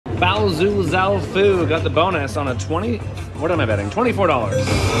Bao Zhu Zhao Fu got the bonus on a 20. What am I betting? $24.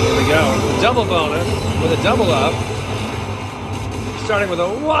 Here we go. Double bonus with a double up. Starting with a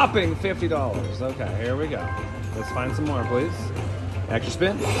whopping $50. Okay, here we go. Let's find some more, please. Extra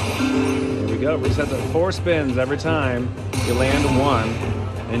spin. Here we go. Resets at 4 spins every time you land 1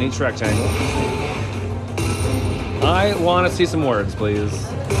 in each rectangle. I want to see some words, please.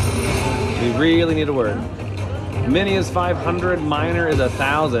 We really need a word. Mini is 500, minor is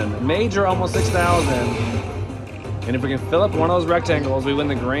 1,000, major almost 6,000. And if we can fill up one of those rectangles, we win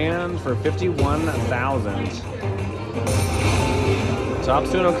the grand for 51,000. Top's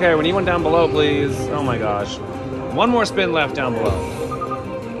doing okay. We need one down below, please. Oh my gosh. One more spin left down below.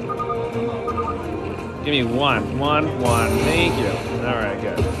 Give me one. Thank you. All right,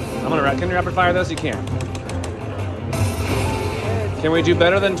 good. Can you rapid fire this? You can. Can we do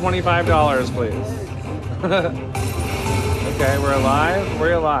better than $25, please? Okay, we're alive.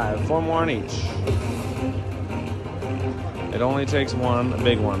 We're alive. 4 more on each. It only takes one, a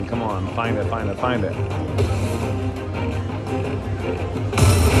big one. Come on, find it.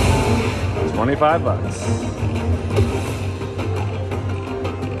 25 bucks.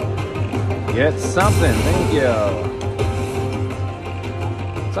 Get something, thank you.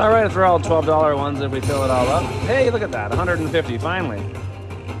 It's all right if they're all $12 ones if we fill it all up. Hey, look at that, 150, finally.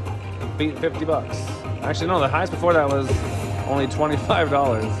 Beat 50 bucks. Actually, no, the highest before that was only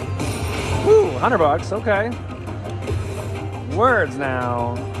 $25. Woo, 100 bucks, okay. Words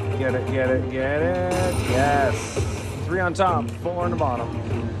now. Get it. Yes. 3 on top, 4 on the bottom.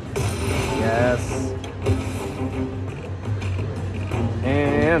 Yes.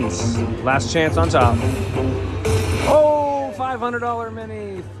 And last chance on top. Oh, $500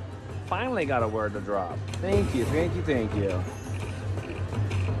 mini. Finally got a word to drop. Thank you.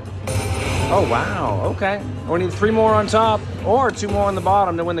 Oh, wow. Okay. We need 3 more on top or 2 more on the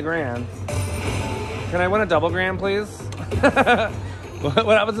bottom to win the grand. Can I win a double grand, please?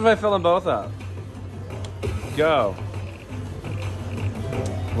 What happens if I fill them both up? Go.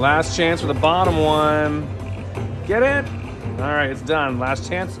 Last chance for the bottom one. Get it? All right, it's done. Last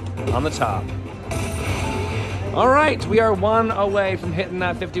chance on the top. All right, we are 1 away from hitting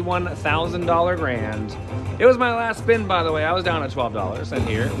that $51,000 grand. It was my last spin, by the way. I was down at $12, and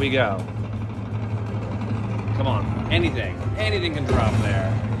here we go. Come on, anything can drop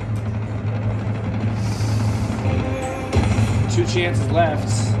there. 2 chances left.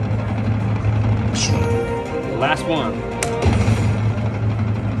 Last one.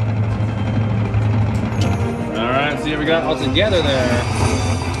 All right, see what we got all together there.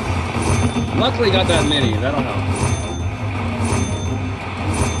 Luckily got that mini, that'll help.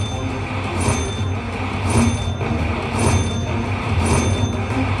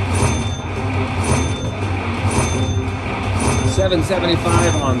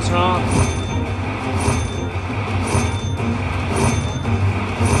 $775 on top.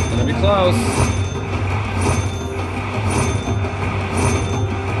 Gonna be close.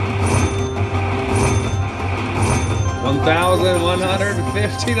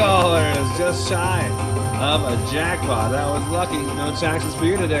 $1,150, just shy of a jackpot. That was lucky. No taxes for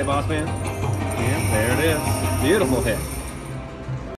you today, boss man. Yeah, there it is. Beautiful hit.